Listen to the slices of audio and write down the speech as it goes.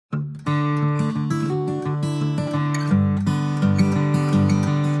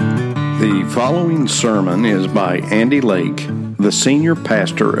following sermon is by Andy Lake, the senior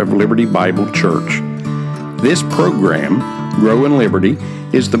pastor of Liberty Bible Church. This program, Grow in Liberty,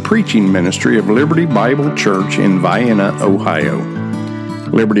 is the preaching ministry of Liberty Bible Church in Vienna, Ohio.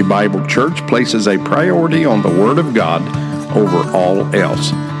 Liberty Bible Church places a priority on the Word of God over all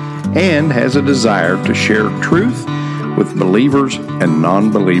else, and has a desire to share truth with believers and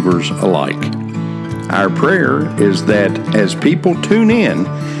non-believers alike. Our prayer is that as people tune in,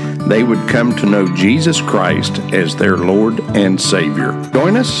 they would come to know Jesus Christ as their Lord and Savior.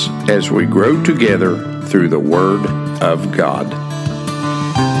 Join us as we grow together through the Word of God.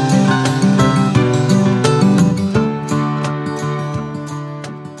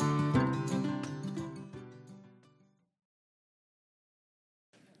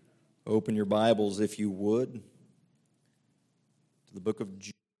 Open your Bibles, if you would, to the book of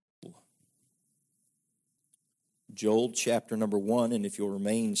Joel. Joel chapter number 1, and if you'll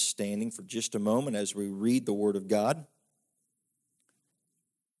remain standing for just a moment as we read the Word of God.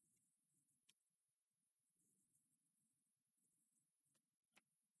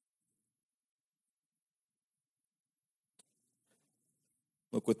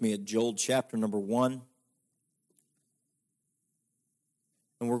 Look with me at Joel chapter number 1.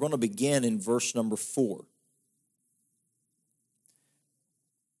 And we're going to begin in verse number 4.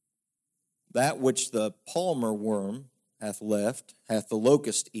 That which the palmer worm hath left, hath the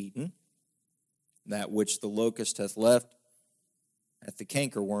locust eaten. That which the locust hath left, hath the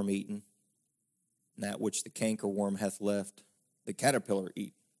cankerworm eaten. And that which the cankerworm hath left, the caterpillar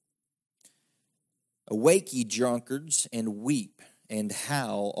eaten. Awake, ye drunkards, and weep, and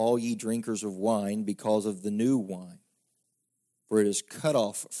howl, all ye drinkers of wine, because of the new wine. For it is cut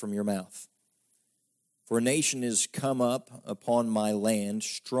off from your mouth. For a nation is come up upon my land,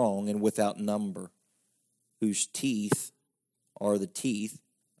 strong and without number, whose teeth are the teeth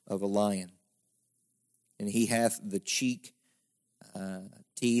of a lion. And he hath the teeth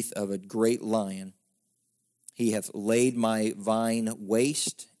of a great lion. He hath laid my vine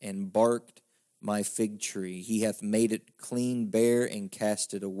waste and barked my fig tree. He hath made it clean bare and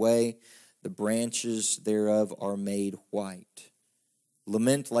cast it away. The branches thereof are made white.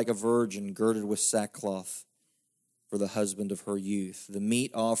 Lament like a virgin girded with sackcloth for the husband of her youth. The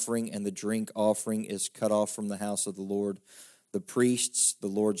meat offering and the drink offering is cut off from the house of the Lord. The priests, the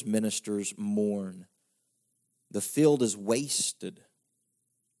Lord's ministers, mourn. The field is wasted.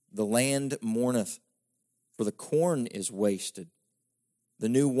 The land mourneth, for the corn is wasted. The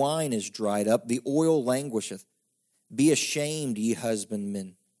new wine is dried up. The oil languisheth. Be ashamed, ye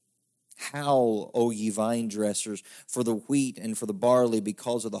husbandmen. Howl, O ye vine dressers, for the wheat and for the barley,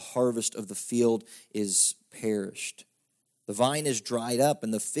 because of the harvest of the field is perished. The vine is dried up,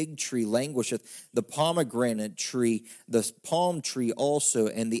 and the fig tree languisheth, the pomegranate tree, the palm tree also,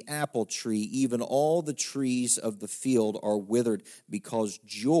 and the apple tree, even all the trees of the field are withered, because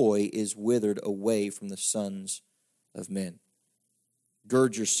joy is withered away from the sons of men.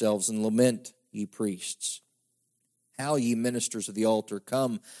 Gird yourselves and lament, ye priests. How, ye ministers of the altar,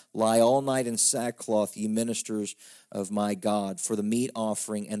 come, lie all night in sackcloth, ye ministers of my God, for the meat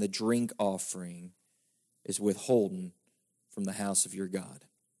offering and the drink offering is withholden from the house of your God.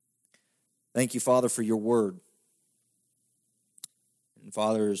 Thank you, Father, for your word. And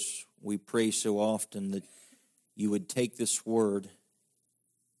Father, as we pray so often that you would take this word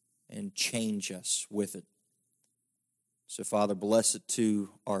and change us with it. So, Father, bless it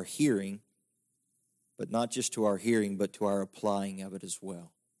to our hearing, but not just to our hearing, but to our applying of it as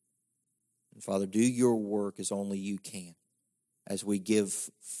well. And Father, do your work as only you can, as we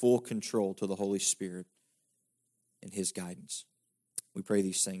give full control to the Holy Spirit and his guidance. We pray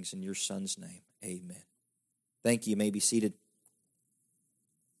these things in your Son's name. Amen. Thank you. You may be seated.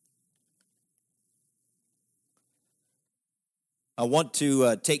 I want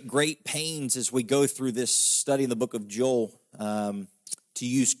to take great pains as we go through this study in the book of Joel to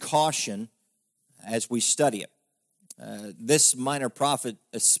use caution as we study it. This minor prophet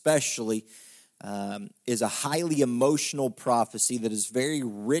especially is a highly emotional prophecy that is very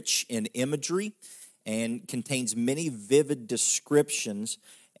rich in imagery and contains many vivid descriptions,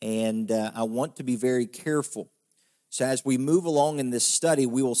 and I want to be very careful. So as we move along in this study,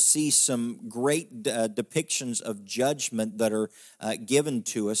 we will see some great depictions of judgment that are given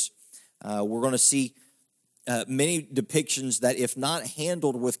to us. We're going to see many depictions that, if not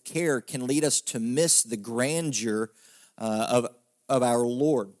handled with care, can lead us to miss the grandeur of our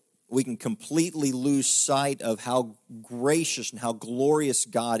Lord. We can completely lose sight of how gracious and how glorious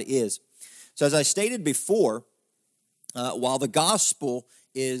God is. So as I stated before, while the gospel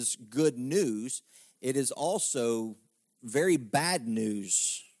is good news, it is also very bad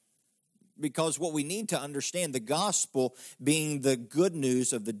news Because what we need to understand, the gospel being the good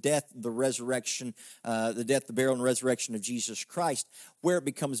news of the death, the resurrection, the death, the burial, and resurrection of Jesus Christ, where it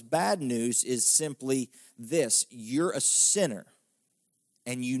becomes bad news is simply this: you're a sinner,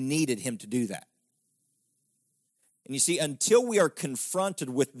 and you needed him to do that. And you see, until we are confronted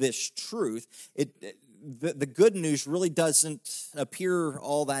with this truth, the good news really doesn't appear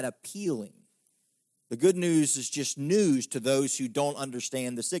all that appealing. The good news is just news to those who don't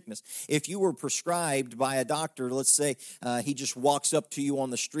understand the sickness. If you were prescribed by a doctor, let's say he just walks up to you on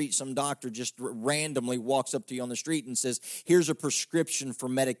the street, some doctor just randomly walks up to you on the street and says, here's a prescription for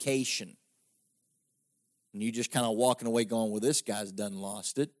medication. And you just kind of walking away going, well, this guy's done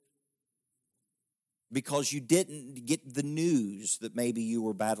lost it. Because you didn't get the news that maybe you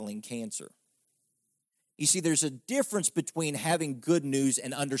were battling cancer. You see, there's a difference between having good news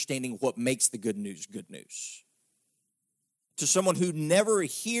and understanding what makes the good news good news. To someone who never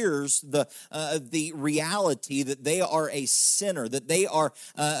hears the reality that they are a sinner, that they are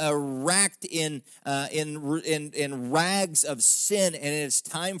racked in rags of sin, and it's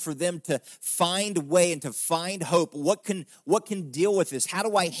time for them to find a way and to find hope. What can deal with this? How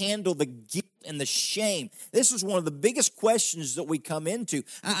do I handle the guilt and the shame? This is one of the biggest questions that we come into.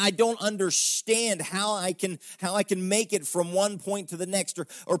 I don't understand how I can make it from one point to the next,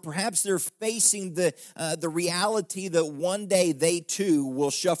 or perhaps they're facing the reality that one day they too will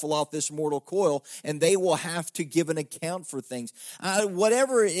shuffle off this mortal coil and they will have to give an account for things.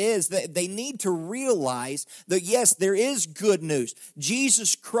 Whatever it is, they need to realize that yes, there is good news.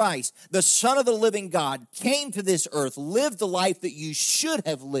 Jesus Christ, the Son of the living God, came to this earth, lived the life that you should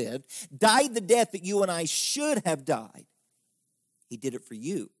have lived, died the death that you and I should have died. He did it for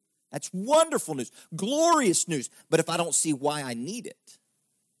you. That's wonderful news, glorious news. But if I don't see why I need it,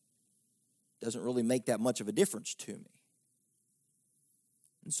 it doesn't really make that much of a difference to me.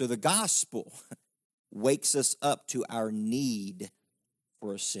 And so the gospel wakes us up to our need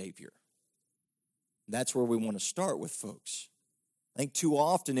for a Savior. That's where we want to start with, folks. I think too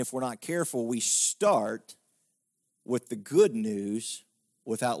often, if we're not careful, we start with the good news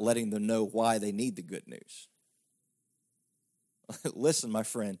without letting them know why they need the good news. Listen, my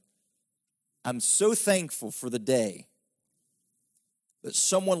friend, I'm so thankful for the day that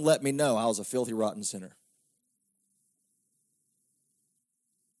someone let me know I was a filthy, rotten sinner.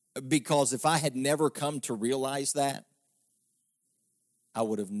 Because if I had never come to realize that, I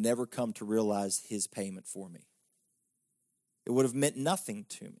would have never come to realize his payment for me. It would have meant nothing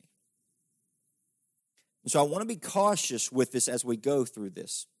to me. So I want to be cautious with this as we go through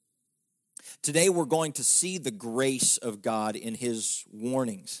this. Today we're going to see the grace of God in his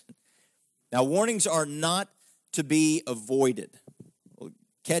warnings. Now, warnings are not to be avoided.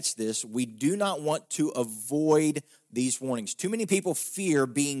 Catch this. We do not want to avoid these warnings. Too many people fear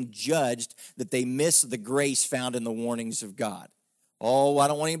being judged that they miss the grace found in the warnings of God. Oh, I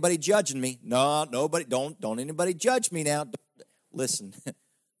don't want anybody judging me. No, nobody, don't anybody judge me now. Listen,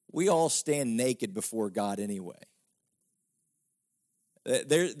 we all stand naked before God anyway.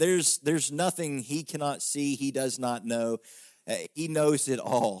 There's nothing he cannot see, he does not know. He knows it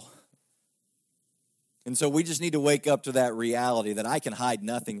all. And so we just need to wake up to that reality that I can hide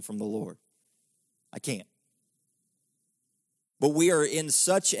nothing from the Lord. I can't. But we are in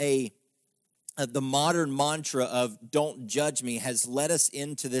such the modern mantra of don't judge me has led us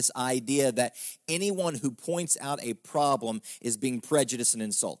into this idea that anyone who points out a problem is being prejudiced and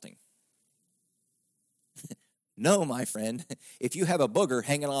insulting. No, my friend, if you have a booger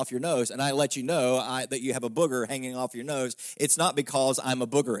hanging off your nose and I let you know that you have a booger hanging off your nose, it's not because I'm a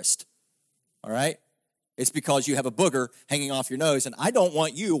boogerist, all right? It's because you have a booger hanging off your nose, and I don't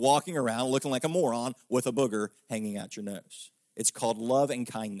want you walking around looking like a moron with a booger hanging out your nose. It's called love and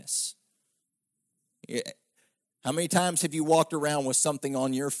kindness. How many times have you walked around with something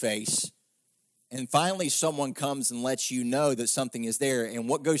on your face, and finally someone comes and lets you know that something is there, and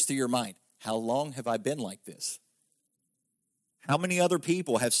what goes through your mind? How long have I been like this? How many other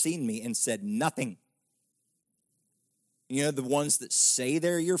people have seen me and said nothing? You know, the ones that say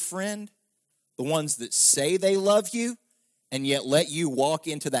they're your friend, the ones that say they love you, and yet let you walk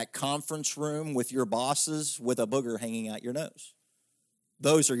into that conference room with your bosses with a booger hanging out your nose.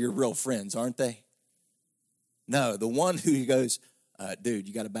 Those are your real friends, aren't they? No, the one who goes, dude,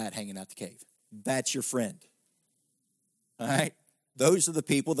 you got a bat hanging out the cave. That's your friend. All right? Those are the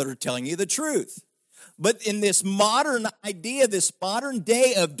people that are telling you the truth. But in this modern idea, this modern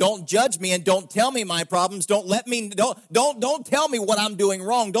day of don't judge me and don't tell me my problems, don't tell me what I'm doing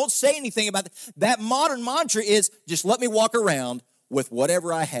wrong, don't say anything about that modern mantra is just let me walk around with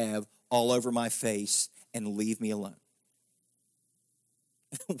whatever I have all over my face and leave me alone.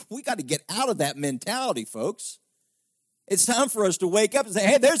 We got to get out of that mentality, folks. It's time for us to wake up and say,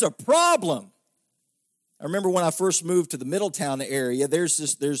 hey, there's a problem. I remember when I first moved to the Middletown area,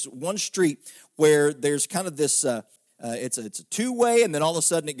 there's one street where there's kind of this, it's a two-way, and then all of a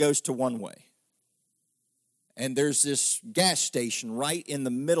sudden it goes to one-way. And there's this gas station right in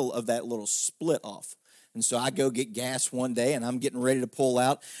the middle of that little split off. And so I go get gas one day, and I'm getting ready to pull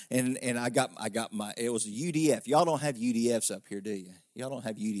out, and I got my, it was a UDF. Y'all don't have UDFs up here, do you? Y'all don't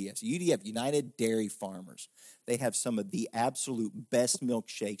have UDFs. UDF, United Dairy Farmers. They have some of the absolute best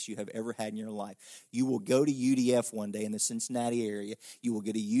milkshakes you have ever had in your life. You will go to UDF one day in the Cincinnati area. You will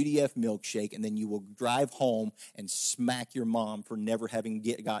get a UDF milkshake, and then you will drive home and smack your mom for never having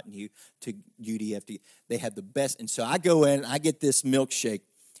gotten you to UDF. They have the best. And so I go in, I get this milkshake,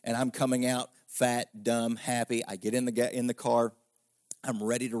 and I'm coming out fat, dumb, happy. I get in the car. I'm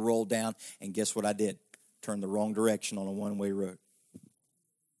ready to roll down, and guess what I did? Turned the wrong direction on a one-way road.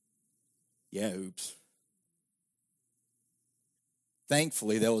 Yeah, oops.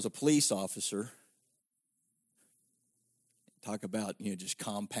 Thankfully, there was a police officer. Talk about, just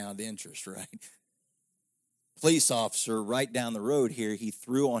compound interest, right? Police officer right down the road here, he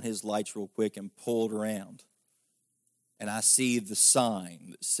threw on his lights real quick and pulled around. And I see the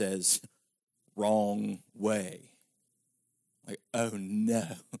sign that says, wrong way. Like, oh no.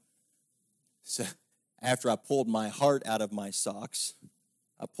 So after I pulled my heart out of my socks,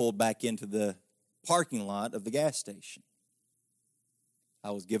 I pulled back into the parking lot of the gas station. I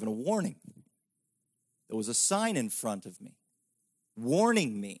was given a warning. There was a sign in front of me,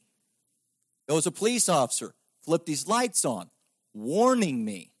 warning me. There was a police officer, flipped his lights on, warning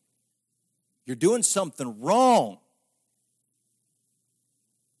me. You're doing something wrong.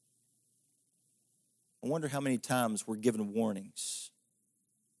 I wonder how many times we're given warnings.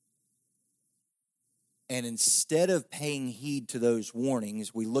 And instead of paying heed to those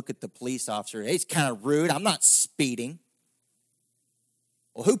warnings, we look at the police officer. Hey, it's kind of rude. I'm not speeding.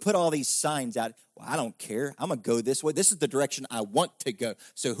 Well, who put all these signs out? Well, I don't care. I'm going to go this way. This is the direction I want to go.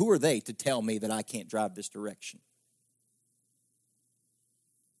 So who are they to tell me that I can't drive this direction?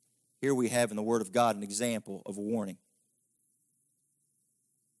 Here we have in the Word of God an example of a warning.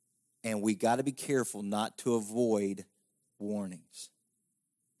 And we got to be careful not to avoid warnings.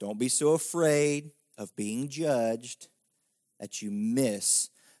 Don't be so afraid of being judged that you miss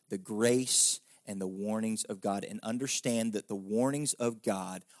the grace and the warnings of God, and understand that the warnings of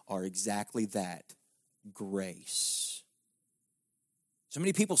God are exactly that, grace. So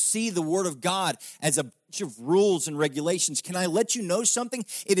many people see the Word of God as a bunch of rules and regulations. Can I let you know something?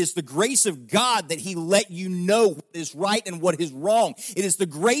 It is the grace of God that He let you know what is right and what is wrong. It is the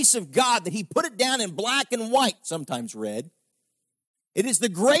grace of God that He put it down in black and white, sometimes red. It is the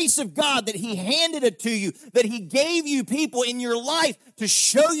grace of God that He handed it to you, that He gave you people in your life to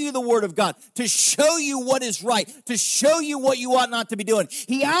show you the Word of God, to show you what is right, to show you what you ought not to be doing.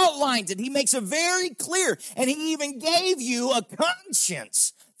 He outlines it. He makes it very clear, and He even gave you a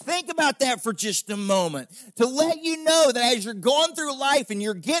conscience. Think about that for just a moment, to let you know that as you're going through life and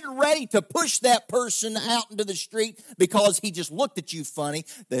you're getting ready to push that person out into the street because he just looked at you funny,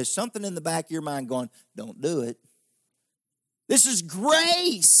 there's something in the back of your mind going, don't do it. This is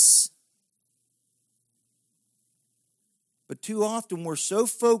grace. But too often we're so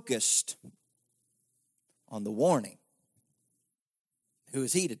focused on the warning. Who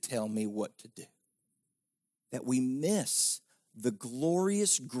is he to tell me what to do? That we miss the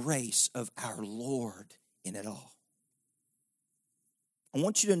glorious grace of our Lord in it all. I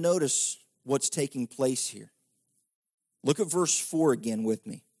want you to notice what's taking place here. Look at verse 4 again with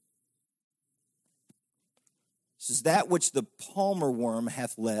me. It says, that which the palmer worm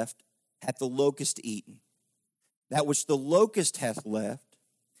hath left, hath the locust eaten. That which the locust hath left,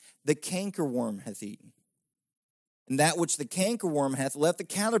 the cankerworm hath eaten. And that which the cankerworm hath left, the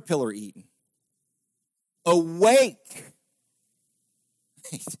caterpillar eaten. Awake.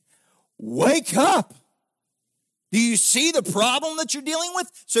 Wake up. Do you see the problem that you're dealing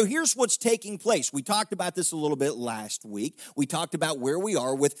with? So here's what's taking place. We talked about this a little bit last week. We talked about where we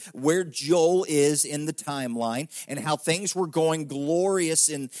are with where Joel is in the timeline and how things were going glorious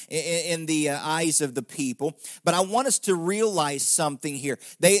in the eyes of the people. But I want us to realize something here.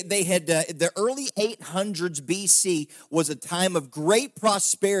 They had the early 800s BC was a time of great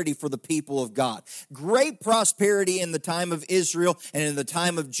prosperity for the people of God. Great prosperity in the time of Israel and in the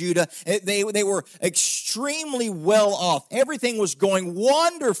time of Judah. They were extremely well off. Everything was going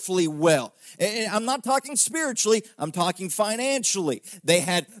wonderfully well. I'm not talking spiritually, I'm talking financially. They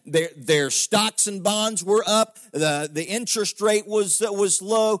had their stocks and bonds were up, the interest rate was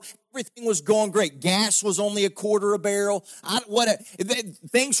low. Everything was going great. Gas was only $0.25 a barrel.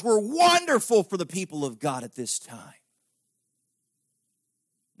 Things were wonderful for the people of God at this time.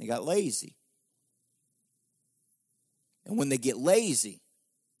 They got lazy. And when they get lazy,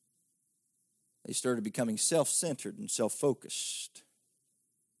 they started becoming self-centered and self-focused.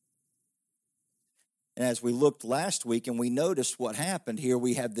 And as we looked last week and we noticed what happened here,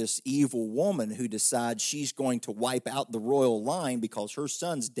 we have this evil woman who decides she's going to wipe out the royal line because her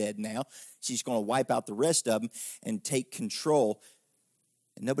son's dead now. She's going to wipe out the rest of them and take control.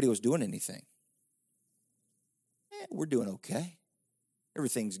 And nobody was doing anything. We're doing okay.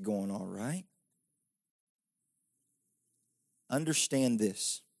 Everything's going all right. Understand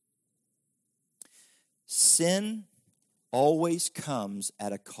this. Sin always comes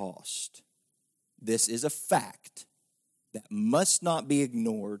at a cost. This is a fact that must not be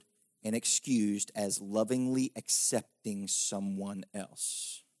ignored and excused as lovingly accepting someone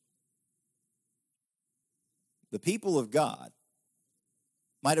else. The people of God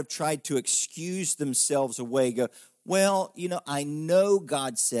might have tried to excuse themselves away, go, well, I know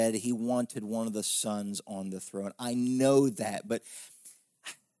God said he wanted one of the sons on the throne. I know that, but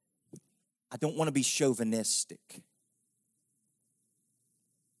I don't want to be chauvinistic.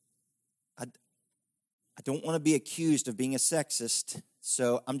 I don't want to be accused of being a sexist,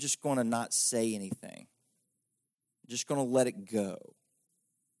 so I'm just going to not say anything. I'm just going to let it go.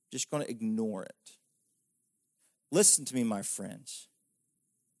 Just going to ignore it. Listen to me, my friends.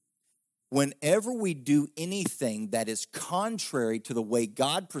 Whenever we do anything that is contrary to the way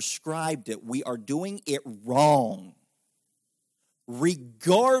God prescribed it, we are doing it wrong.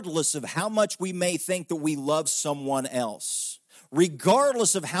 Regardless of how much we may think that we love someone else.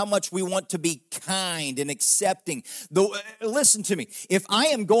 Regardless of how much we want to be kind and accepting. Listen to me. If I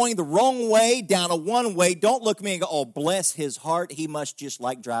am going the wrong way, down a one way, don't look at me and go, oh, bless his heart, he must just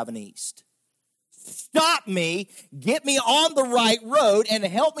like driving east. Stop me, get me on the right road, and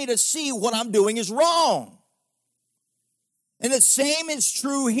help me to see what I'm doing is wrong. And the same is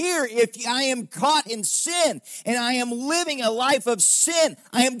true here. If I am caught in sin and I am living a life of sin,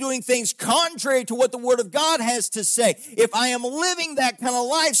 I am doing things contrary to what the Word of God has to say. If I am living that kind of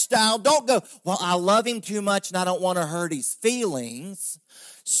lifestyle, don't go, well, I love him too much and I don't want to hurt his feelings.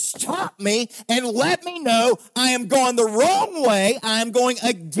 Stop me and let me know I am going the wrong way. I am going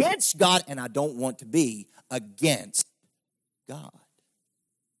against God, and I don't want to be against God.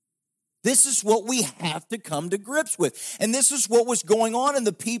 This is what we have to come to grips with. And this is what was going on in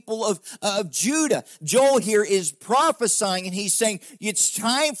the people of Judah. Joel here is prophesying, and he's saying, it's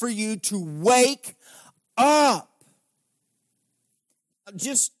time for you to wake up.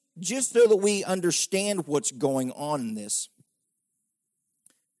 Just so that we understand what's going on in this.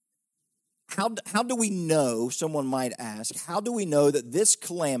 How do we know, someone might ask, how do we know that this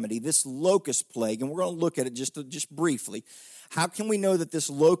calamity, this locust plague, and we're going to look at it just briefly, how can we know that this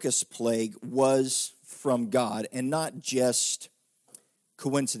locust plague was from God and not just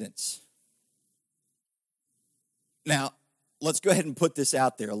coincidence? Now, let's go ahead and put this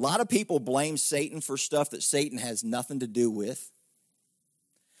out there. A lot of people blame Satan for stuff that Satan has nothing to do with.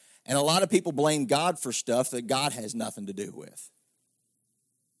 And a lot of people blame God for stuff that God has nothing to do with.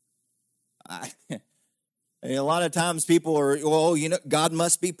 A lot of times people are, well, God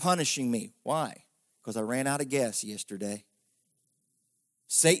must be punishing me. Why? Because I ran out of gas yesterday.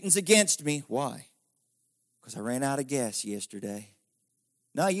 Satan's against me. Why? Because I ran out of gas yesterday.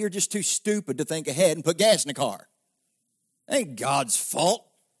 No, you're just too stupid to think ahead and put gas in the car. It ain't God's fault.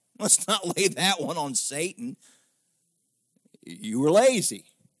 Let's not lay that one on Satan. You were lazy.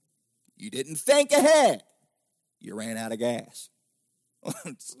 You didn't think ahead. You ran out of gas.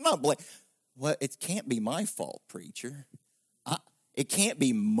 It's not blame. Well, it can't be my fault, preacher. It can't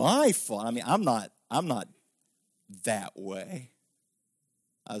be my fault. I mean, I'm not that way.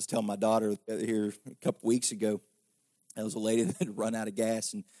 I was telling my daughter here a couple weeks ago, there was a lady that had run out of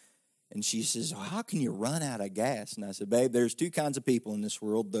gas, and she says, well, how can you run out of gas? And I said, babe, there's two kinds of people in this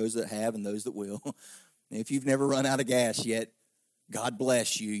world, those that have and those that will. And if you've never run out of gas yet, God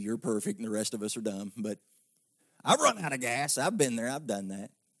bless you. You're perfect, and the rest of us are dumb. But I've run out of gas. I've been there. I've done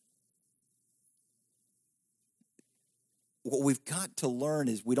that. What we've got to learn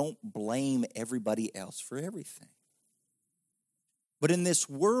is we don't blame everybody else for everything. But in this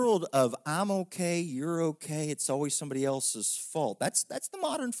world of I'm okay, you're okay, it's always somebody else's fault. That's the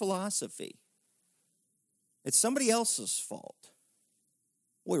modern philosophy. It's somebody else's fault.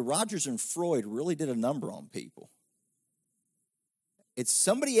 Boy, Rogers and Freud really did a number on people. It's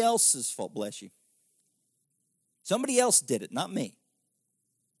somebody else's fault, bless you. Somebody else did it, not me.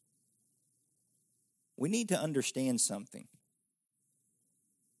 We need to understand something.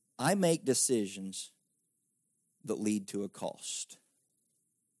 I make decisions that lead to a cost.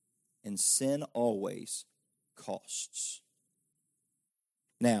 And sin always costs.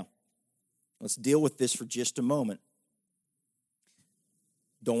 Now, let's deal with this for just a moment.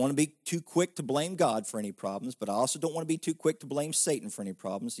 Don't want to be too quick to blame God for any problems, but I also don't want to be too quick to blame Satan for any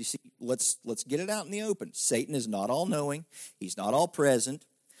problems. You see, let's get it out in the open. Satan is not all-knowing. He's not all-present.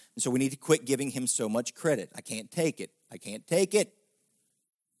 And so we need to quit giving him so much credit. I can't take it. I can't take it.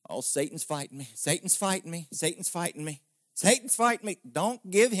 Oh, Satan's fighting me. Satan's fighting me. Satan's fighting me. Satan's fighting me. Don't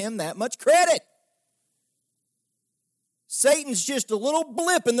give him that much credit. Satan's just a little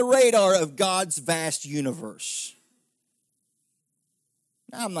blip in the radar of God's vast universe.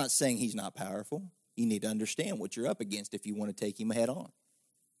 Now, I'm not saying he's not powerful. You need to understand what you're up against if you want to take him head on.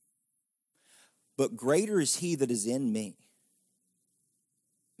 But greater is he that is in me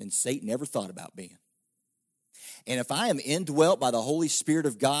than Satan ever thought about being. And if I am indwelt by the Holy Spirit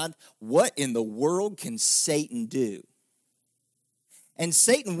of God, what in the world can Satan do? And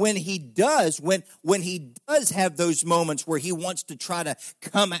Satan, when he does have those moments where he wants to try to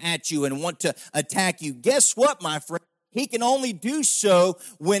come at you and want to attack you, guess what, my friend? He can only do so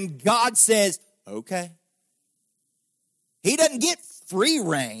when God says, okay. He doesn't get free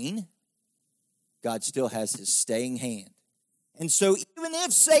reign. God still has his staying hand. And so even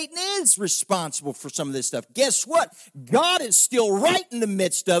if Satan is responsible for some of this stuff, guess what? God is still right in the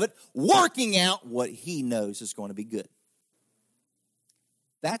midst of it, working out what he knows is going to be good.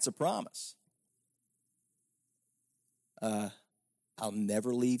 That's a promise. I'll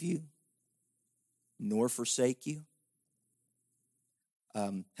never leave you, nor forsake you.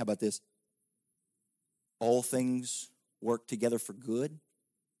 How about this? All things work together for good.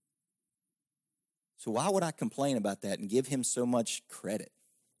 So why would I complain about that and give him so much credit?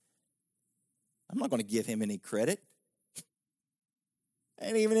 I'm not going to give him any credit.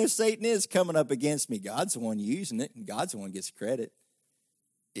 And even if Satan is coming up against me, God's the one using it, and God's the one who gets credit.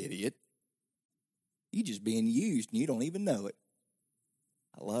 Idiot. You just being used, and you don't even know it.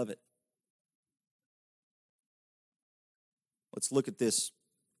 I love it. Let's look at this.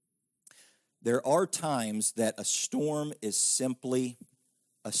 There are times that a storm is simply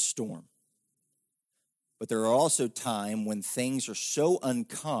a storm. But there are also times when things are so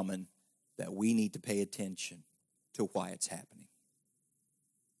uncommon that we need to pay attention to why it's happening.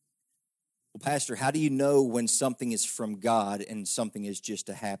 Well, Pastor, how do you know when something is from God and something is just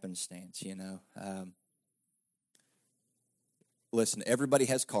a happenstance, you know? Listen, everybody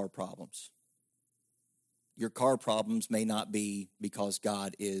has car problems. Your car problems may not be because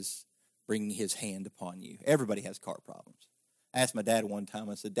God is bringing his hand upon you. Everybody has car problems. I asked my dad one time,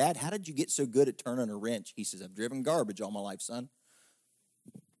 I said, Dad, how did you get so good at turning a wrench? He says, I've driven garbage all my life, son.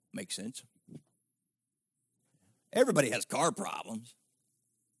 Makes sense. Everybody has car problems.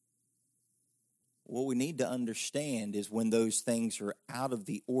 What we need to understand is when those things are out of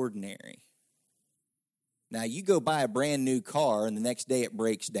the ordinary. Now, you go buy a brand new car and the next day it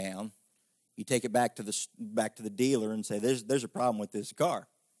breaks down. You take it back to the dealer and say, there's a problem with this car.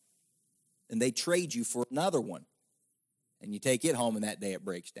 And they trade you for another one. And you take it home and that day it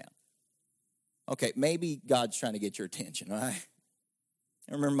breaks down. Okay, maybe God's trying to get your attention, all right?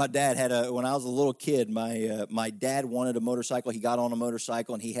 I remember my dad when I was a little kid, my dad wanted a motorcycle. He got on a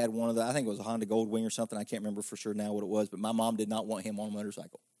motorcycle and he had one of I think it was a Honda Goldwing or something. I can't remember for sure now what it was, but my mom did not want him on a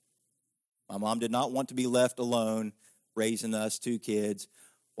motorcycle. My mom did not want to be left alone raising us two kids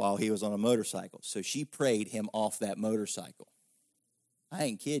while he was on a motorcycle. So she prayed him off that motorcycle. I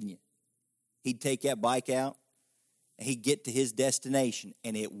ain't kidding you. He'd take that bike out. He'd get to his destination,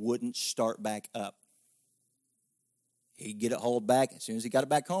 and it wouldn't start back up. He'd get it hauled back. As soon as he got it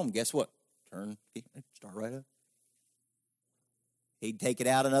back home, guess what? Start right up. He'd take it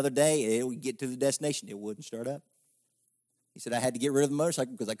out another day. It would get to the destination. It wouldn't start up. He said, I had to get rid of the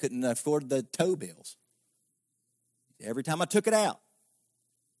motorcycle because I couldn't afford the tow bills. Every time I took it out,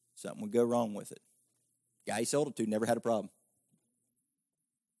 something would go wrong with it. Guy he sold it to never had a problem.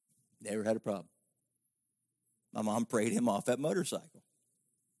 Never had a problem. My mom prayed him off that motorcycle.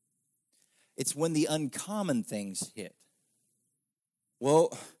 It's when the uncommon things hit.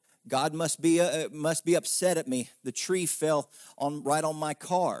 Well, God must be upset at me. The tree fell right on my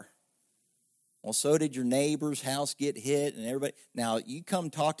car. Well, so did your neighbor's house get hit and everybody. Now, you come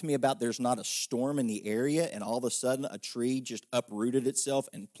talk to me about there's not a storm in the area and all of a sudden a tree just uprooted itself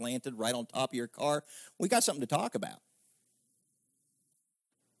and planted right on top of your car. We got something to talk about.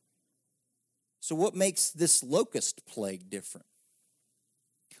 So what makes this locust plague different?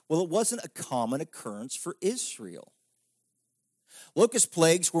 Well, it wasn't a common occurrence for Israel. Locust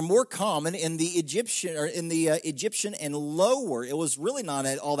plagues were more common in the Egyptian and lower. It was really not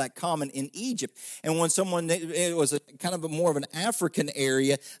all that common in Egypt. And when it was a kind of more of an African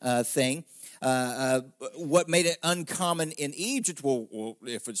area thing. What made it uncommon in Egypt? Well,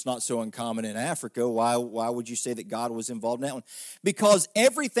 if it's not so uncommon in Africa, why would you say that God was involved in that one? Because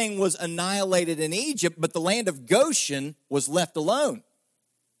everything was annihilated in Egypt, but the land of Goshen was left alone.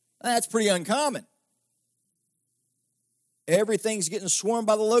 That's pretty uncommon. Everything's getting swarmed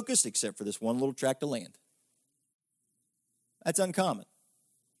by the locusts except for this one little tract of land. That's uncommon.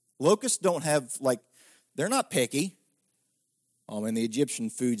 Locusts don't have, they're not picky. Oh, man, the Egyptian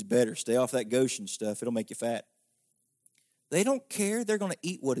food's better. Stay off that Goshen stuff. It'll make you fat. They don't care. They're going to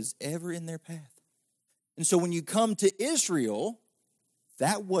eat what is ever in their path. And so when you come to Israel,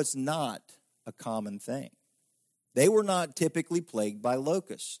 that was not a common thing. They were not typically plagued by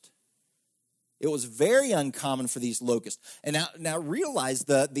locusts. It was very uncommon for these locusts. And now realize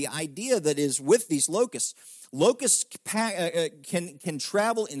the idea that is with these locusts. Locusts can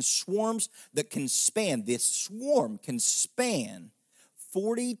travel in swarms that can span. This swarm can span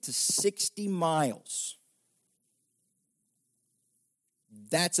 40 to 60 miles.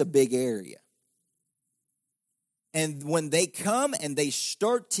 That's a big area. And when they come and they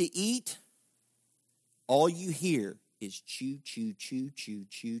start to eat, all you hear is chew, chew, chew, chew,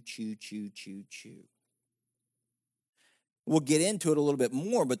 chew, chew, chew, chew, chew. We'll get into it a little bit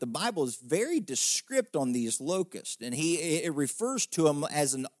more, but the Bible is very descriptive on these locusts, and it refers to them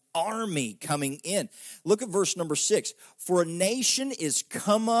as an army coming in. Look at verse number 6. For a nation is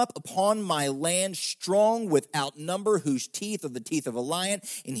come up upon my land strong without number, whose teeth are the teeth of a lion,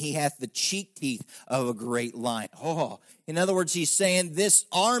 and he hath the cheek teeth of a great lion. Oh, in other words, he's saying this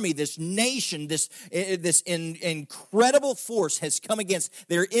army, this nation, this incredible force has come against.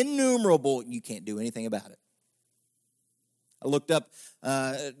 They're innumerable. You can't do anything about it. I looked up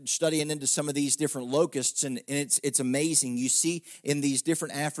studying into some of these different locusts, and it's amazing. You see in these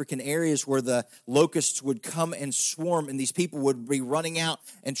different African areas where the locusts would come and swarm, and these people would be running out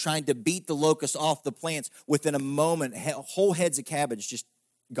and trying to beat the locusts off the plants. Within a moment, whole heads of cabbage just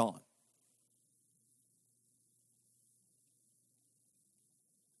gone.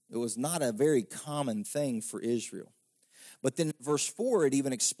 It was not a very common thing for Israel. But then verse 4, it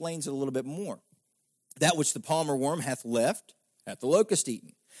even explains it a little bit more. That which the palmer worm hath left, hath the locust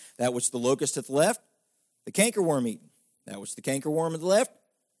eaten. That which the locust hath left, the cankerworm eaten. That which the cankerworm hath left,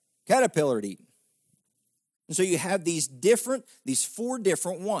 caterpillar had eaten. And so you have these four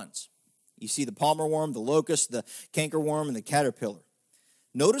different ones. You see the palmer worm, the locust, the cankerworm, and the caterpillar.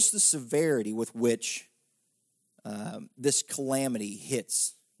 Notice the severity with which this calamity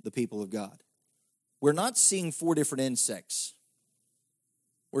hits the people of God. We're not seeing four different insects.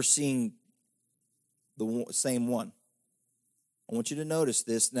 We're seeing the same one. I want you to notice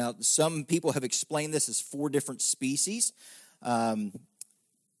this. Now, some people have explained this as four different species. So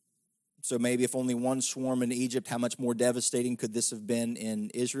maybe if only one swarm in Egypt, how much more devastating could this have been in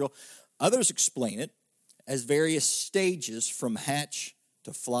Israel? Others explain it as various stages from hatch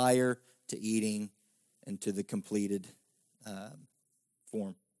to flyer to eating and to the completed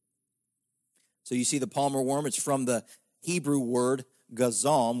form. So you see the palmer worm, it's from the Hebrew word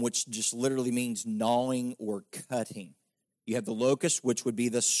gazam, which just literally means gnawing or cutting. You have the locust, which would be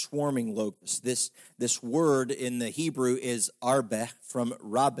the swarming locust. This word in the Hebrew is arbech, from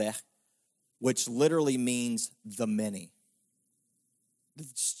rabech, which literally means the many.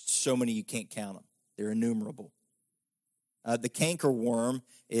 So many you can't count them. They're innumerable. The cankerworm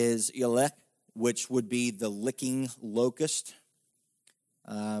is elek, which would be the licking locust.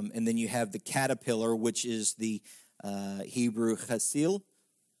 And then you have the caterpillar, which is the Hebrew chasil,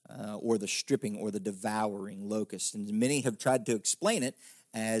 or the stripping or the devouring locust. And many have tried to explain it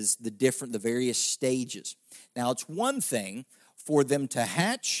as the various stages. Now, it's one thing for them to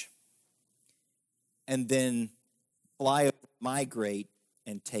hatch and then fly, migrate,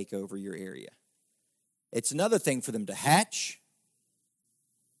 and take over your area. It's another thing for them to hatch,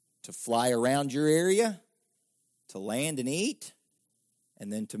 to fly around your area, to land and eat,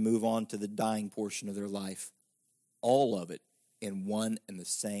 and then to move on to the dying portion of their life. All of it in one and the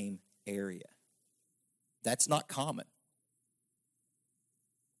same area. That's not common.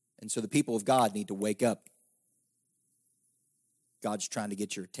 And so the people of God need to wake up. God's trying to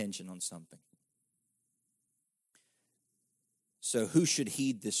get your attention on something. So who should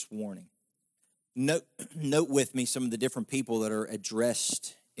heed this warning? Note with me some of the different people that are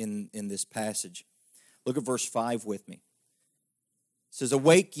addressed in this passage. Look at verse 5 with me. It says,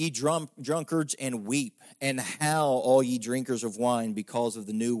 awake, ye drunkards, and weep, and howl, all ye drinkers of wine, because of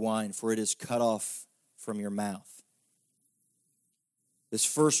the new wine, for it is cut off from your mouth. This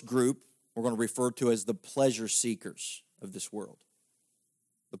first group we're going to refer to as the pleasure seekers of this world.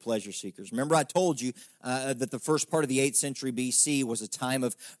 The pleasure seekers. Remember I told you that the first part of the 8th century BC was a time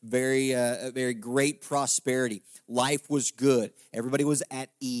of very great prosperity. Life was good. Everybody was at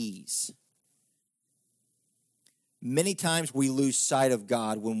ease. Many times we lose sight of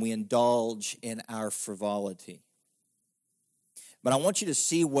God when we indulge in our frivolity. But I want you to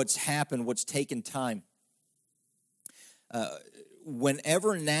see what's happened, what's taken time.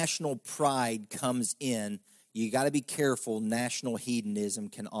 Whenever national pride comes in, you got to be careful. National hedonism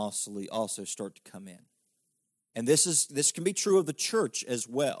can also start to come in. And this can be true of the church as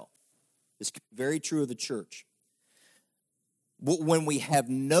well. This can be very true of the church. But when we have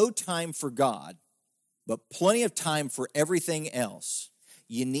no time for God, but plenty of time for everything else,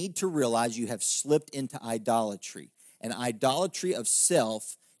 you need to realize you have slipped into idolatry. And idolatry of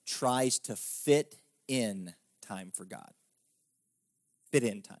self tries to fit in time for God. Fit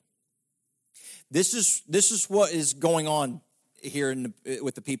in time. This is what is going on here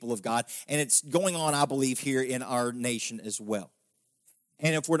with the people of God, and it's going on, I believe, here in our nation as well.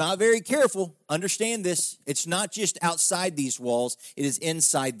 And if we're not very careful, understand this, it's not just outside these walls, it is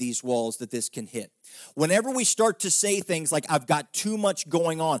inside these walls that this can hit. Whenever we start to say things like, I've got too much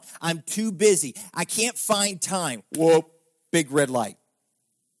going on, I'm too busy, I can't find time, whoop, big red light.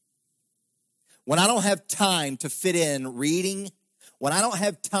 When I don't have time to fit in reading, when I don't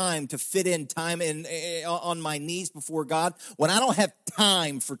have time to fit in time on my knees before God, when I don't have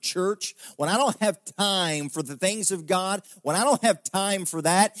time for church, when I don't have time for the things of God, when I don't have time for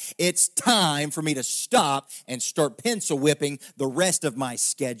that, it's time for me to stop and start pencil whipping the rest of my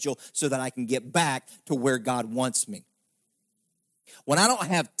schedule so that I can get back to where God wants me. When I don't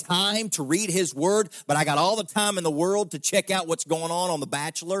have time to read His Word, but I got all the time in the world to check out what's going on The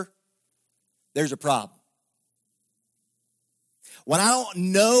Bachelor, there's a problem. When I don't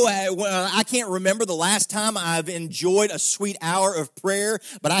know, I can't remember the last time I've enjoyed a sweet hour of prayer,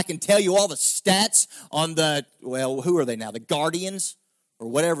 but I can tell you all the stats on who are they now? The Guardians, or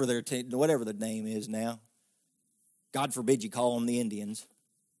whatever the name is now. God forbid you call them the Indians.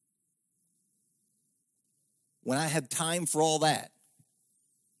 When I have time for all that,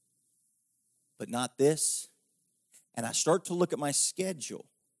 but not this, and I start to look at my schedule,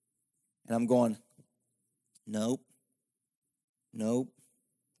 and I'm going, nope.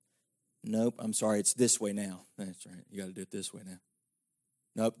 I'm sorry, it's this way now. That's right, you got to do it this way now.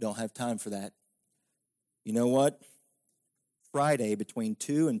 Nope, don't have time for that. You know what? Friday between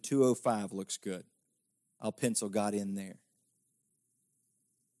 2 and 2:05 looks good. I'll pencil God in there.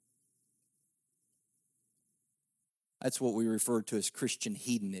 That's what we refer to as Christian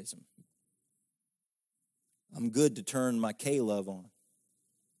hedonism. I'm good to turn my K-Love on,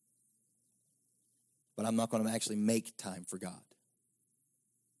 but I'm not going to actually make time for God.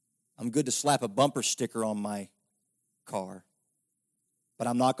 I'm good to slap a bumper sticker on my car, but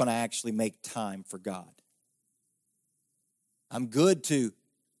I'm not going to actually make time for God. I'm good to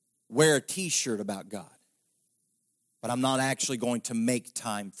wear a t-shirt about God, but I'm not actually going to make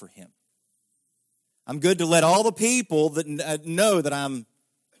time for Him. I'm good to let all the people that know that I'm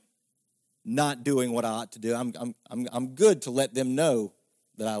not doing what I ought to do. I'm good to let them know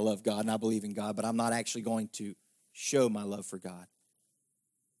that I love God and I believe in God, but I'm not actually going to show my love for God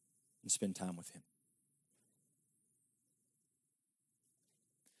and spend time with Him.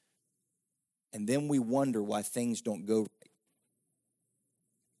 And then we wonder why things don't go right.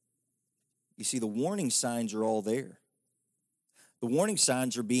 You see, the warning signs are all there. The warning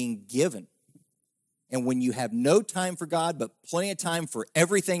signs are being given. And when you have no time for God, but plenty of time for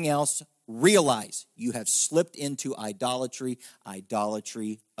everything else, realize you have slipped into idolatry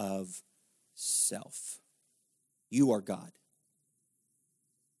of self. You are God.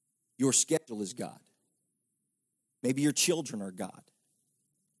 Your schedule is God. Maybe your children are God.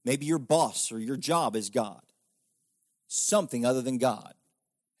 Maybe your boss or your job is God. Something other than God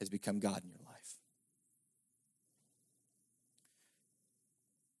has become God in your life.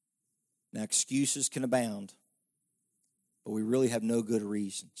 Now, excuses can abound, but we really have no good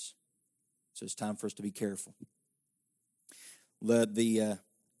reasons. So it's time for us to be careful.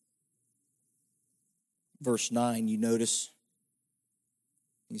 Verse 9, you notice,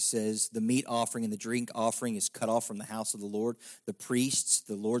 he says, the meat offering and the drink offering is cut off from the house of the Lord. The priests,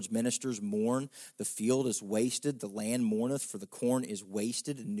 the Lord's ministers mourn. The field is wasted. The land mourneth, for the corn is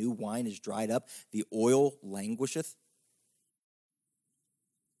wasted, and new wine is dried up. The oil languisheth.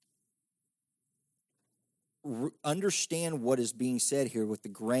 Understand what is being said here with the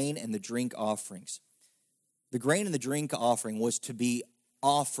grain and the drink offerings. The grain and the drink offering was to be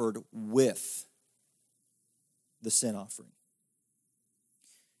offered with the sin offering.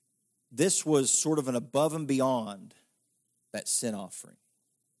 This was sort of an above and beyond that sin offering.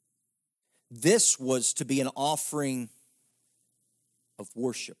 This was to be an offering of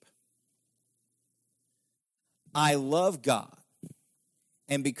worship. I love God,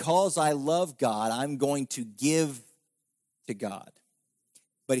 and because I love God, I'm going to give to God.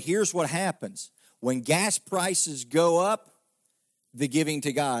 But here's what happens. When gas prices go up, the giving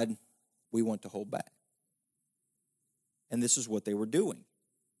to God, we want to hold back. And this is what they were doing.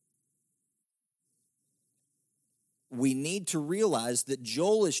 We need to realize that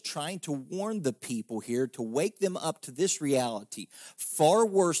Joel is trying to warn the people here to wake them up to this reality. Far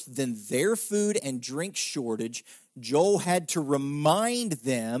worse than their food and drink shortage, Joel had to remind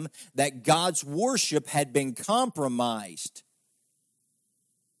them that God's worship had been compromised.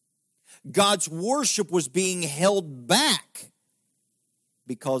 God's worship was being held back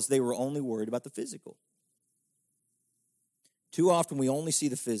because they were only worried about the physical. Too often we only see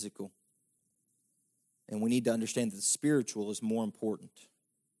the physical. And we need to understand that the spiritual is more important.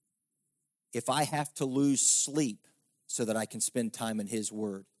 If I have to lose sleep so that I can spend time in His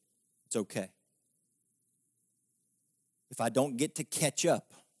Word, it's okay. If I don't get to catch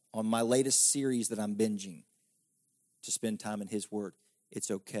up on my latest series that I'm binging to spend time in His Word, it's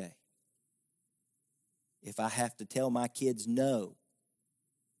okay. If I have to tell my kids no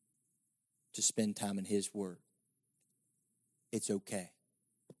to spend time in His Word, it's okay.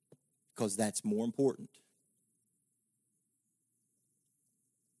 Because that's more important.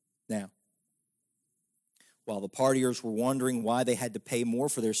 Now, while the partiers were wondering why they had to pay more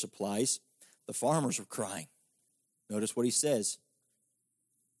for their supplies, the farmers were crying. Notice what he says.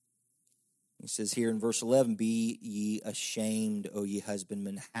 He says here in verse 11, "Be ye ashamed, O ye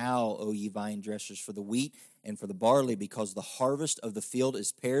husbandmen. Howl, O ye vine dressers, for the wheat and for the barley, because the harvest of the field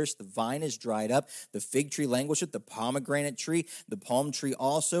is perished, the vine is dried up, the fig tree languisheth, the pomegranate tree, the palm tree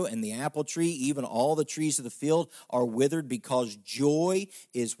also, and the apple tree, even all the trees of the field are withered, because joy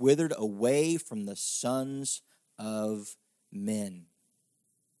is withered away from the sons of men."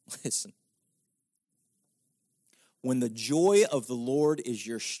 Listen. When the joy of the Lord is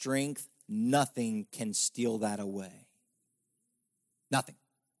your strength, nothing can steal that away. Nothing.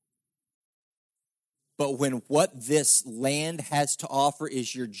 But when what this land has to offer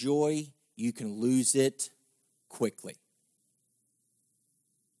is your joy, you can lose it quickly.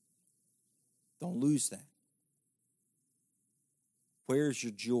 Don't lose that. Where's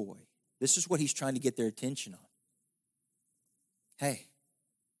your joy? This is what he's trying to get their attention on. Hey,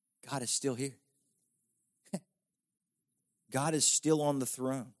 God is still here. God is still on the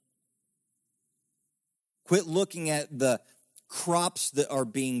throne. Quit looking at the crops that are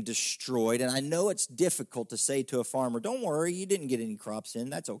being destroyed. And I know it's difficult to say to a farmer, don't worry, you didn't get any crops in.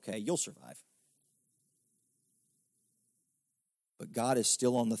 That's okay. You'll survive. But God is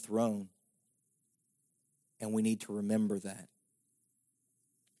still on the throne. And we need to remember that.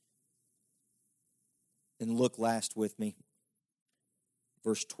 And look last with me.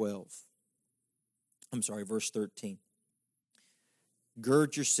 Verse 13.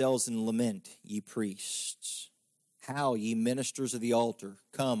 "Gird yourselves and lament, ye priests. Howl, ye ministers of the altar.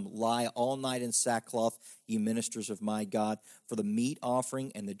 Come, lie all night in sackcloth, ye ministers of my God. For the meat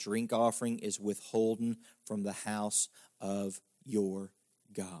offering and the drink offering is withholden from the house of your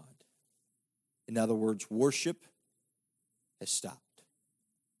God." In other words, worship has stopped.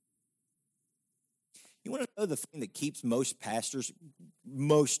 You want to know the thing that keeps most pastors,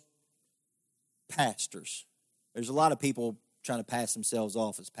 there's a lot of people trying to pass themselves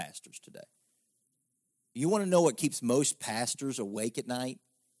off as pastors today. You want to know what keeps most pastors awake at night?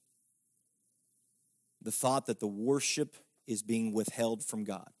 The thought that the worship is being withheld from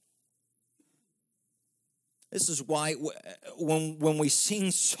God. This is why when we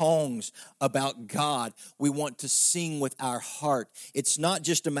sing songs about God, we want to sing with our heart. It's not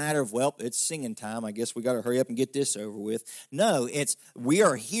just a matter of, well, it's singing time. I guess we got to hurry up and get this over with. No, we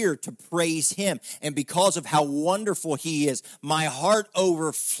are here to praise Him. And because of how wonderful He is, my heart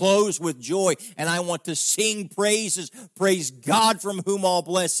overflows with joy. And I want to sing praises. Praise God from whom all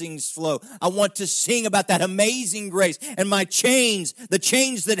blessings flow. I want to sing about that amazing grace. And my chains, the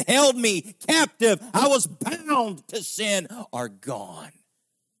chains that held me captive, I was bound to sin, are gone.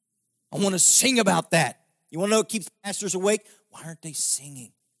 I want to sing about that. You want to know what keeps pastors awake? Why aren't they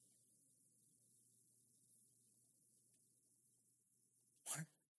singing?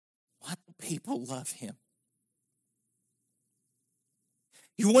 Why don't people love Him?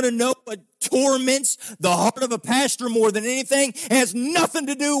 You want to know what torments the heart of a pastor more than anything? It has nothing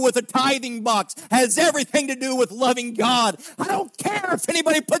to do with a tithing box. It has everything to do with loving God. I don't care if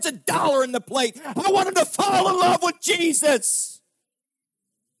anybody puts $1 in the plate. I want them to fall in love with Jesus.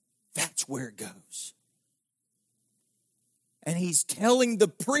 That's where it goes. And he's telling the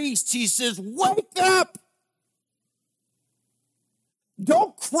priests, he says, wake up!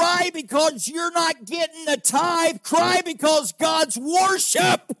 Don't cry because you're not getting a tithe. Cry because God's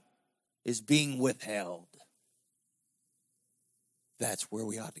worship is being withheld. That's where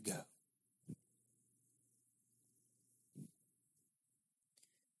we ought to go.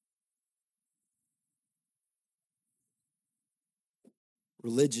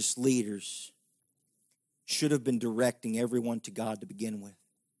 Religious leaders should have been directing everyone to God to begin with.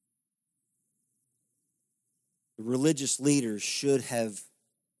 The religious leaders should have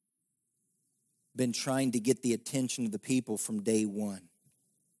been trying to get the attention of the people from day one.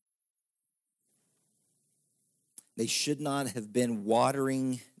 They should not have been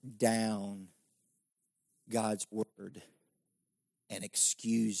watering down God's word and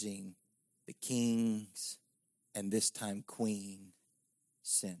excusing the king's and this time queen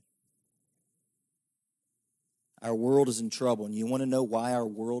sin. Our world is in trouble. And you want to know why our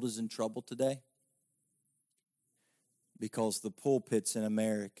world is in trouble today? Because the pulpits in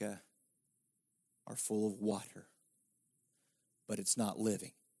America are full of water, but it's not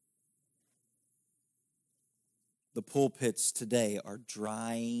living. The pulpits today are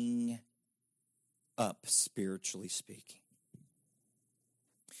drying up, spiritually speaking.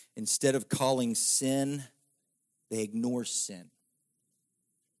 Instead of calling sin, they ignore sin.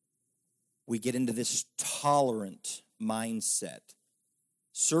 We get into this tolerant mindset.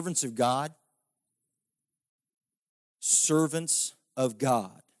 Servants of God,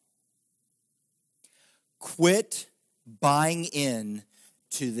 quit buying in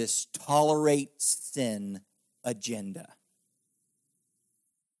to this tolerate sin agenda.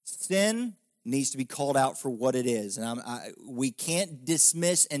 Sin needs to be called out for what it is. And we can't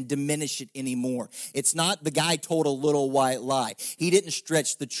dismiss and diminish it anymore. It's not the guy told a little white lie. He didn't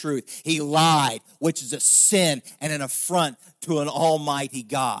stretch the truth. He lied, which is a sin and an affront to an almighty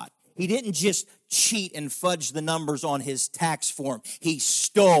God. He didn't just cheat and fudge the numbers on his tax form. He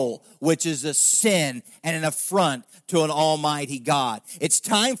stole, which is a sin and an affront to an almighty God. It's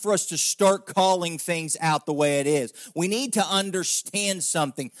time for us to start calling things out the way it is. We need to understand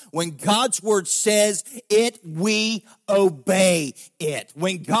something. When God's word says it, we obey it.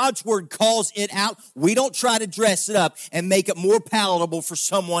 When God's word calls it out, we don't try to dress it up and make it more palatable for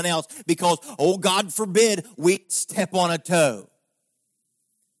someone else because, oh, God forbid, we step on a toe.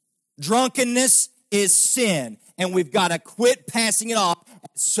 Drunkenness is sin, and we've got to quit passing it off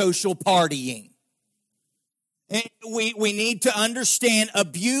as social partying. And we need to understand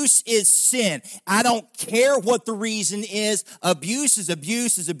abuse is sin. I don't care what the reason is. Abuse is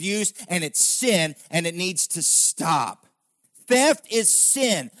abuse is abuse, and it's sin, and it needs to stop. Theft is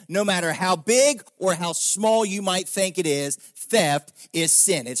sin. No matter how big or how small you might think it is, theft is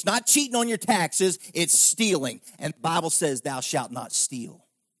sin. It's not cheating on your taxes, it's stealing. And the Bible says, thou shalt not steal.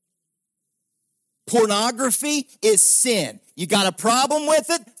 Pornography is sin. You got a problem with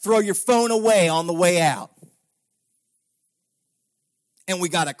it? Throw your phone away on the way out. And we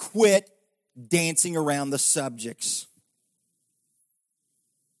got to quit dancing around the subjects.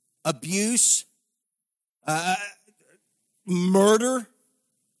 Abuse, murder.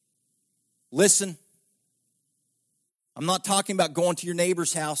 Listen, I'm not talking about going to your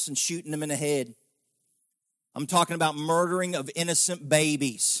neighbor's house and shooting them in the head. I'm talking about murdering of innocent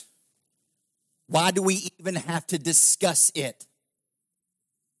babies. Why do we even have to discuss it?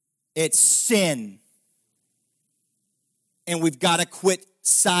 It's sin. And we've got to quit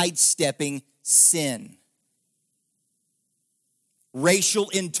sidestepping sin. Racial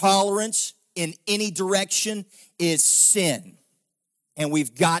intolerance in any direction is sin. And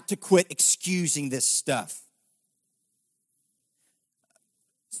we've got to quit excusing this stuff.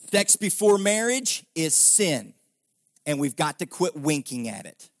 Sex before marriage is sin. And we've got to quit winking at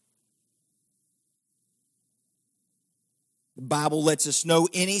it. The Bible lets us know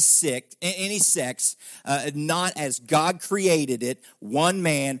any sex, not as God created it, one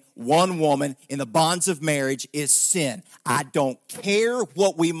man, one woman, in the bonds of marriage is sin. I don't care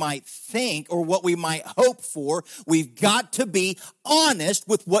what we might think or what we might hope for. We've got to be honest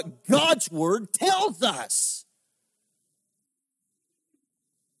with what God's word tells us.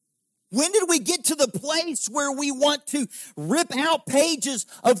 When did we get to the place where we want to rip out pages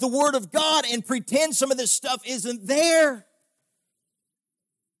of the Word of God and pretend some of this stuff isn't there?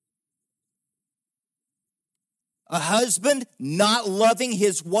 A husband not loving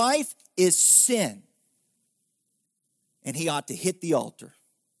his wife is sin. And he ought to hit the altar.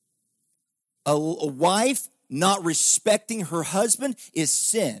 A wife not respecting her husband is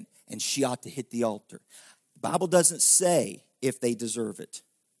sin. And she ought to hit the altar. The Bible doesn't say if they deserve it.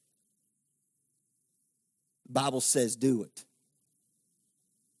 Bible says do it.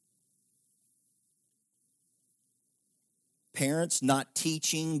 Parents not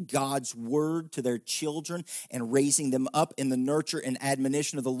teaching God's word to their children and raising them up in the nurture and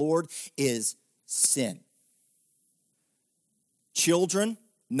admonition of the Lord is sin. Children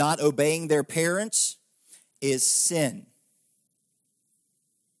not obeying their parents is sin.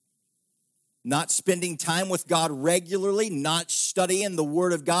 Not spending time with God regularly, not studying the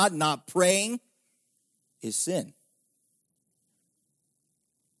Word of God, not praying is sin.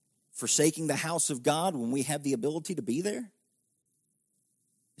 Forsaking the house of God when we have the ability to be there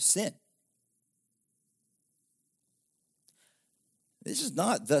is sin. This is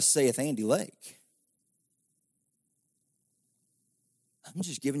not thus saith Andy Lake. I'm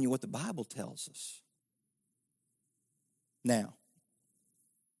just giving you what the Bible tells us. Now,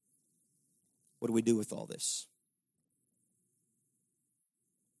 what do we do with all this?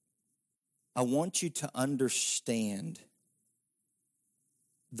 I want you to understand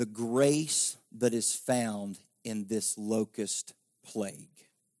the grace that is found in this locust plague.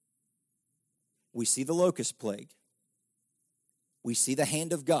 We see the locust plague. We see the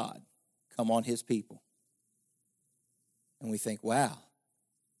hand of God come on his people. And we think, wow,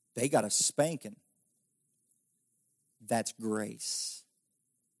 they got a spanking. That's grace.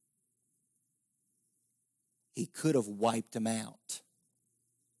 He could have wiped them out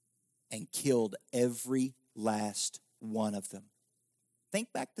and killed every last one of them.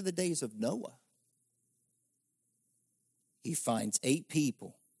 Think back to the days of Noah. He finds 8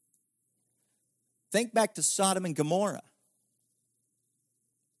 people. Think back to Sodom and Gomorrah.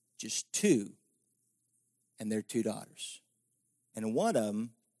 Just 2 and their 2 daughters. And one of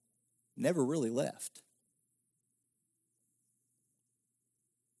them never really left.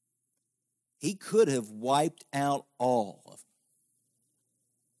 He could have wiped out all of them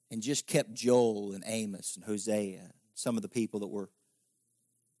and just kept Joel and Amos and Hosea, some of the people that were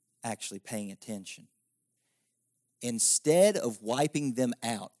actually paying attention. Instead of wiping them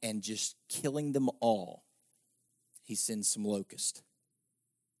out and just killing them all, he sends some locusts.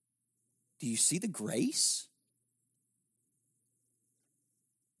 Do you see the grace?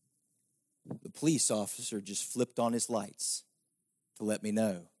 The police officer just flipped on his lights to let me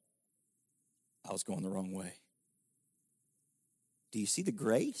know I was going the wrong way. Do you see the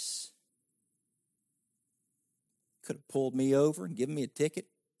grace? Could have pulled me over and given me a ticket.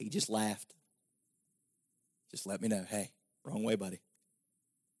 He just laughed. Just let me know, hey, wrong way, buddy.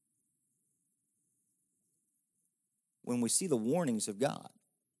 When we see the warnings of God,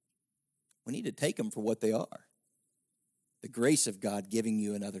 we need to take them for what they are. The grace of God giving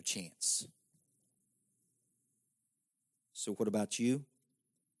you another chance. So what about you?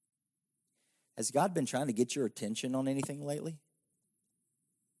 Has God been trying to get your attention on anything lately?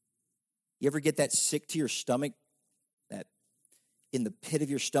 You ever get that sick to your stomach, that in the pit of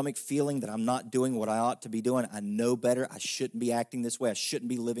your stomach feeling that I'm not doing what I ought to be doing? I know better. I shouldn't be acting this way. I shouldn't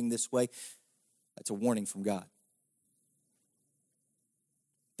be living this way. That's a warning from God.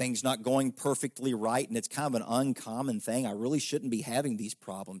 Things not going perfectly right, and it's kind of an uncommon thing. I really shouldn't be having these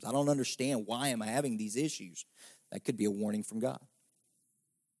problems. I don't understand why am I having these issues. That could be a warning from God.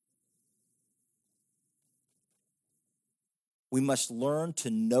 We must learn to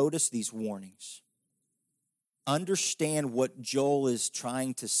notice these warnings. Understand what Joel is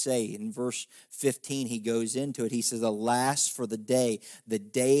trying to say. In verse 15, he goes into it. He says, alas for the day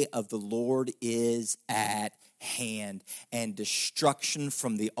of the Lord is at hand, and destruction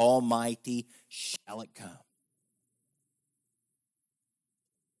from the Almighty shall it come.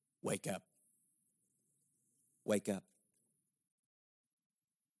 Wake up. Wake up.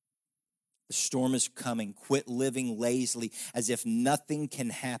 The storm is coming. Quit living lazily as if nothing can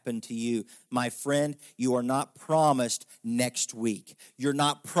happen to you. My friend, you are not promised next week. You're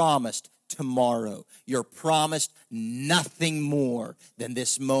not promised tomorrow. You're promised nothing more than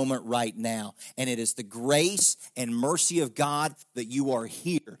this moment right now. And it is the grace and mercy of God that you are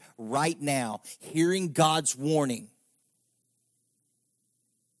here right now, hearing God's warning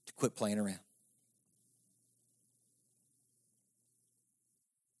to quit playing around.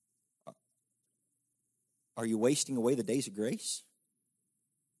 Are you wasting away the days of grace?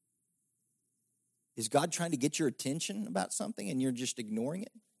 Is God trying to get your attention about something and you're just ignoring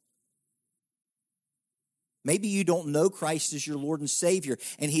it? Maybe you don't know Christ as your Lord and Savior,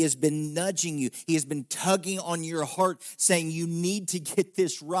 and he has been nudging you. He has been tugging on your heart, saying you need to get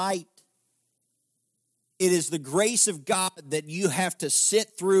this right. It is the grace of God that you have to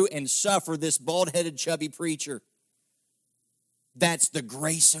sit through and suffer this bald-headed, chubby preacher. That's the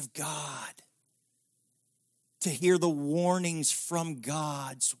grace of God. To hear the warnings from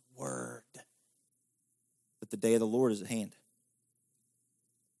God's word. But the day of the Lord is at hand.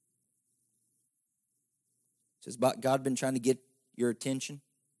 Has God been trying to get your attention?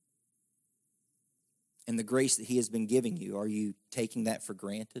 And the grace that he has been giving you, are you taking that for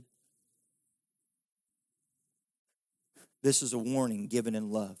granted? This is a warning given in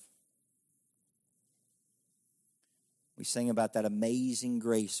love. We sang about that amazing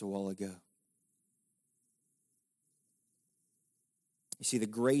grace a while ago. You see, the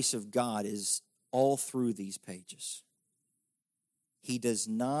grace of God is all through these pages. He does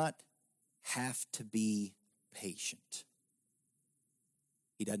not have to be patient.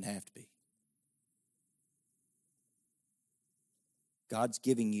 He doesn't have to be. God's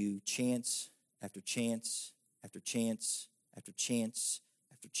giving you chance after chance after chance after chance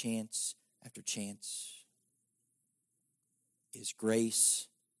after chance after chance. It is grace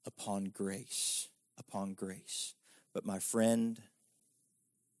upon grace upon grace. But my friend,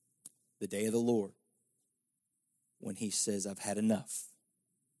 the day of the Lord, when he says, I've had enough,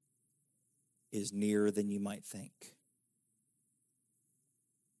 is nearer than you might think.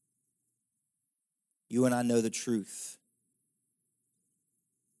 You and I know the truth.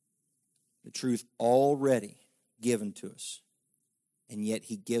 The truth already given to us. And yet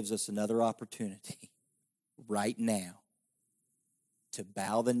he gives us another opportunity right now to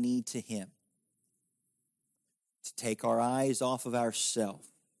bow the knee to him, to take our eyes off of ourselves,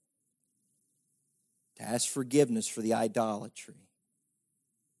 to ask forgiveness for the idolatry,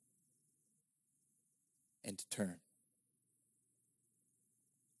 and to turn.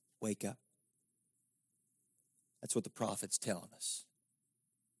 Wake up. That's what the prophet's telling us.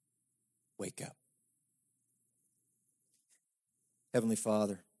 Wake up. Heavenly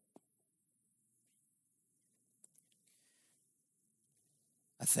Father,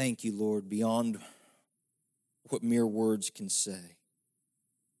 I thank you, Lord, beyond what mere words can say.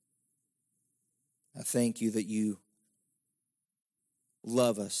 I thank you that you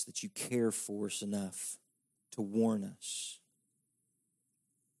love us, that you care for us enough to warn us.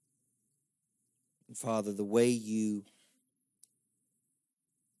 And Father, the way you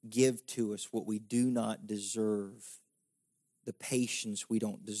give to us what we do not deserve, the patience we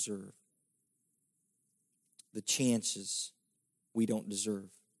don't deserve, the chances we don't deserve.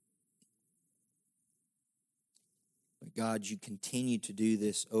 But God, you continue to do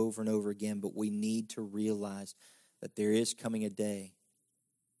this over and over again, but we need to realize that there is coming a day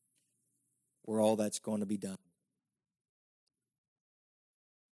where all that's going to be done.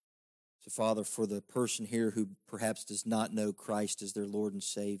 So, Father, for the person here who perhaps does not know Christ as their Lord and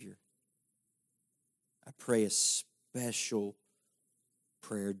Savior, I pray a special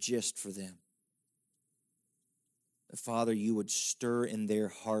prayer just for them. That, Father, you would stir in their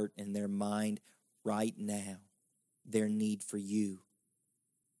heart and their mind right now their need for you.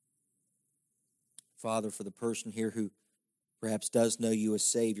 Father, for the person here who perhaps does know you as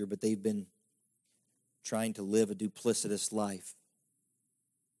Savior, but they've been trying to live a duplicitous life.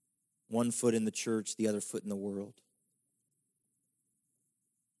 One foot in the church, the other foot in the world.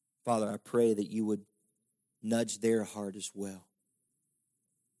 Father, I pray that you would nudge their heart as well.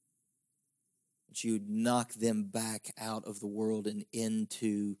 That you would knock them back out of the world and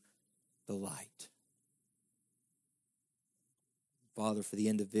into the light. Father, for the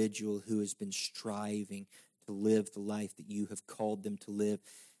individual who has been striving to live the life that you have called them to live.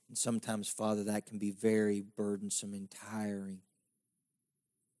 And sometimes, Father, that can be very burdensome and tiring.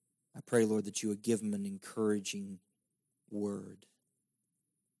 I pray, Lord, that you would give them an encouraging word.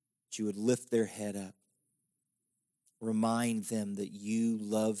 That you would lift their head up. Remind them that you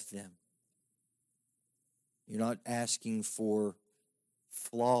love them. You're not asking for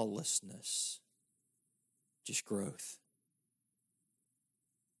flawlessness, just growth.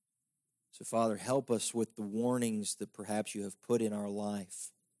 So, Father, help us with the warnings that perhaps you have put in our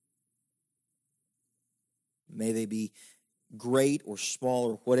life. May they be great or small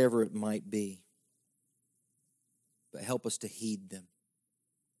or whatever it might be. But help us to heed them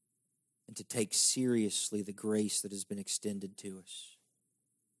and to take seriously the grace that has been extended to us.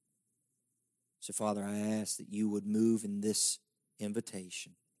 So, Father, I ask that you would move in this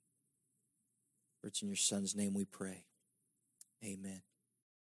invitation. For it's in your Son's name we pray. Amen.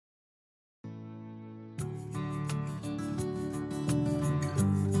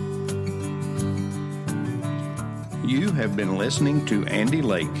 You have been listening to Andy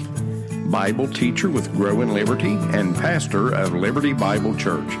Lake, Bible teacher with Grow in Liberty and pastor of Liberty Bible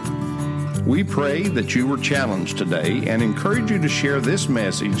Church. We pray that you were challenged today and encourage you to share this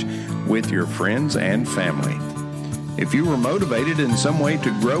message with your friends and family. If you were motivated in some way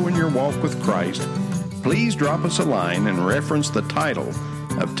to grow in your walk with Christ, please drop us a line and reference the title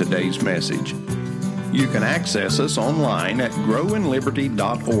of today's message. You can access us online at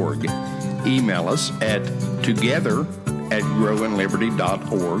growinliberty.org. Email us at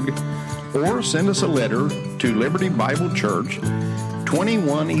together@growinliberty.org or send us a letter to Liberty Bible Church,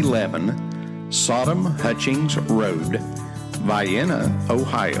 2111 Sodom Hutchings Road, Vienna,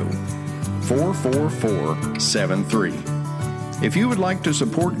 Ohio, 44473. If you would like to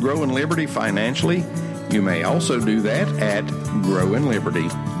support Grow in Liberty financially, you may also do that at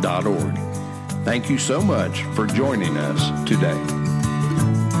growinliberty.org. Thank you so much for joining us today.